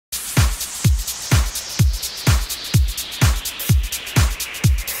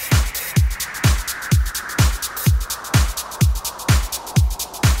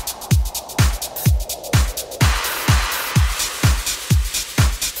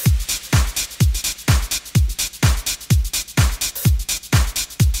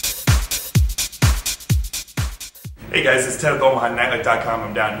Hey guys, it's Ted with OmahaNightlife.com.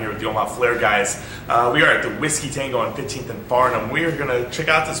 I'm down here with the Omaha Flair guys. We are at the Whiskey Tango on 15th and Farnham. We are going to check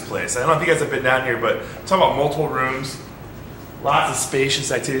out this place. I don't know if you guys have been down here, but I'm talking about multiple rooms, lots of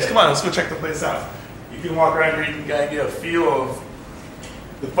spacious activities. Come on, let's go check the place out. You can walk around here, you can kind of get a feel of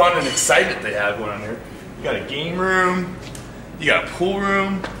the fun and excitement they have going on here. You got a game room, you got a pool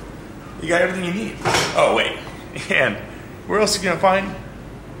room, you got everything you need. Oh wait, and where else are you going to find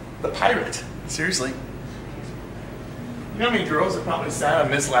the pirate? Seriously? You know how many girls have probably sat on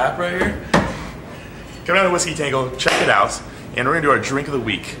this lap right here? Come down to Whiskey Tango, check it out, and we're gonna do our drink of the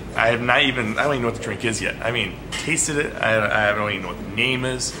week. I don't even know what the drink is yet. I mean, tasted it, I don't even know what the name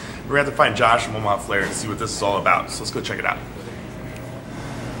is. We're gonna have to find Josh from Omaha Flair and see what this is all about. So let's go check it out.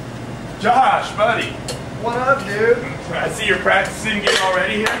 Josh, buddy. What up, dude? I see you're practicing getting all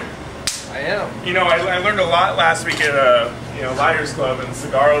ready here. I am. You know, I learned a lot last week at Liars Club and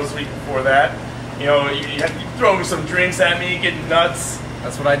Cigarros week before that. You know, you throw some drinks at me, getting nuts.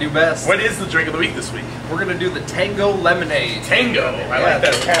 That's what I do best. What is the drink of the week this week? We're going to do the Tango Lemonade. Tango? I like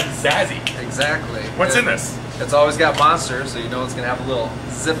that. It's kind of zazzy. Exactly. What's in this? It's always got Monster, so you know it's going to have a little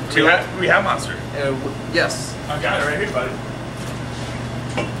zip to it. We have Monster. Yes. I got it right here, buddy.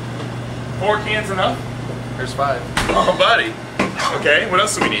 4 cans enough? There's 5. Oh, buddy. Okay, what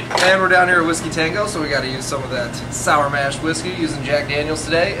else do we need? And we're down here at Whiskey Tango, so we got to use some of that sour mash whiskey using Jack Daniels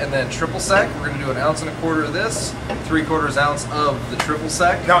today, and then triple sec. We're going to do 1 1/4 ounce of this, 3/4 ounce of the triple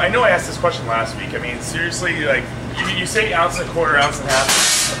sec. Now, I know I asked this question last week. I mean, seriously, like, you say 1 1/4 ounce, and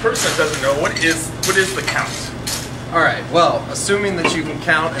half. A person that doesn't know, what is the count? All right, well, assuming that you can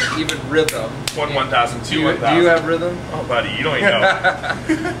count an even rhythm. 1 1,000, 2 1,000. Do you have rhythm? Oh, buddy, you don't even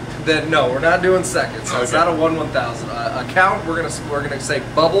know. Then no, we're not doing seconds. So it's not a 1 1,000. A count, we're gonna say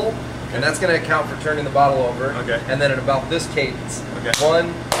bubble, and that's gonna account for turning the bottle over. Okay. And then at about this cadence. Okay.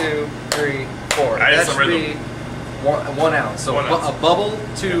 1, 2, 3, 4. That should be 1 ounce. So 1 ounce. A bubble,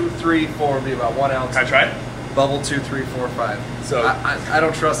 2, 3, 4 would be about 1 ounce. Can I try it? Bubble 2, 3, 4, 5. So I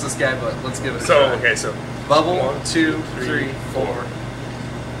don't trust this guy, but let's give it a try. Okay, so bubble 1, 2, 3, 4.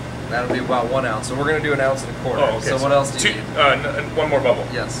 That'll be about 1 ounce. So we're gonna do 1 1/4 ounce. Oh, okay. So what else do you need? 1 more bubble.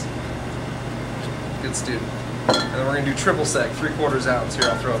 Yes. Good student. And then we're gonna do triple sec, 3/4 ounce. Here,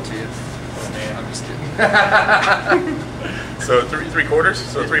 I'll throw it to you. Oh man, I'm just kidding. So 3/4.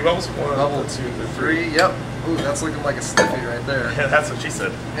 So 3 bubbles. 1, Bubble 2, 3. Yep. Ooh, that's looking like a stiffy right there. Yeah, that's what she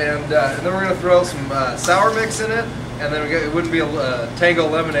said. And then we're gonna throw some sour mix in it, and then it wouldn't be a Tango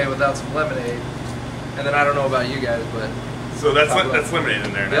lemonade without some lemonade. And then I don't know about you guys, but so that's lemonade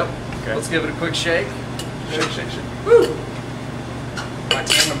in there now. Yep. Okay. Let's give it a quick shake. Shake, shake, shake. Woo! My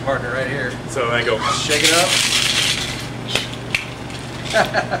tandem partner right here. So I go. Shake it up.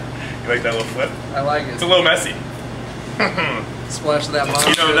 You like that little flip? I like it. It's a little messy. Splash of that Monster.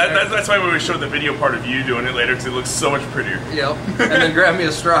 You know, that's why we showed the video part of you doing it later, because it looks so much prettier. Yep. And then grab me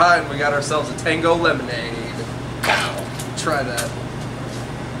a straw, and we got ourselves a Tango lemonade. Wow. Try that.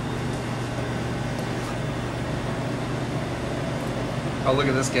 Oh, look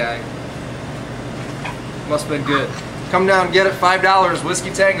at this guy. Must have been good. Come down and get it. $5. Whiskey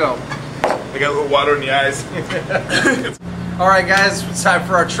Tango. I got a little water in the eyes. Alright guys, it's time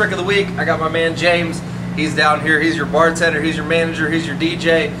for our trick of the week. I got my man James. He's down here. He's your bartender, he's your manager, he's your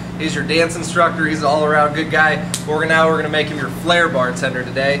DJ, he's your dance instructor, he's an all-around good guy. We're gonna make him your Flair bartender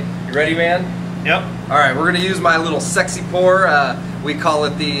today. You ready, man? Yep. Alright, we're gonna use my little sexy pour. We call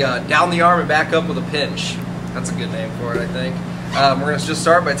it the down the arm and back up with a pinch. That's a good name for it, I think. We're gonna just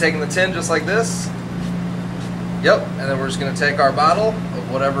start by taking the tin just like this. Yep, and then we're just gonna take our bottle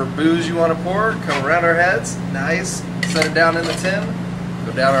of whatever booze you want to pour, come around our heads, nice, set it down in the tin,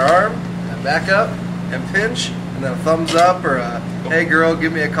 go down our arm, and back up, and pinch, and then a thumbs up, or a, hey girl,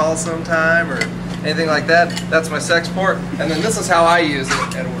 give me a call sometime, or anything like that. That's my sex pour, and then this is how I use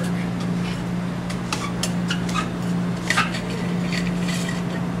it at work.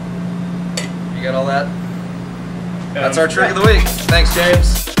 You got all that? That's our trick of the week. Thanks,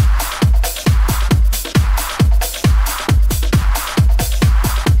 James.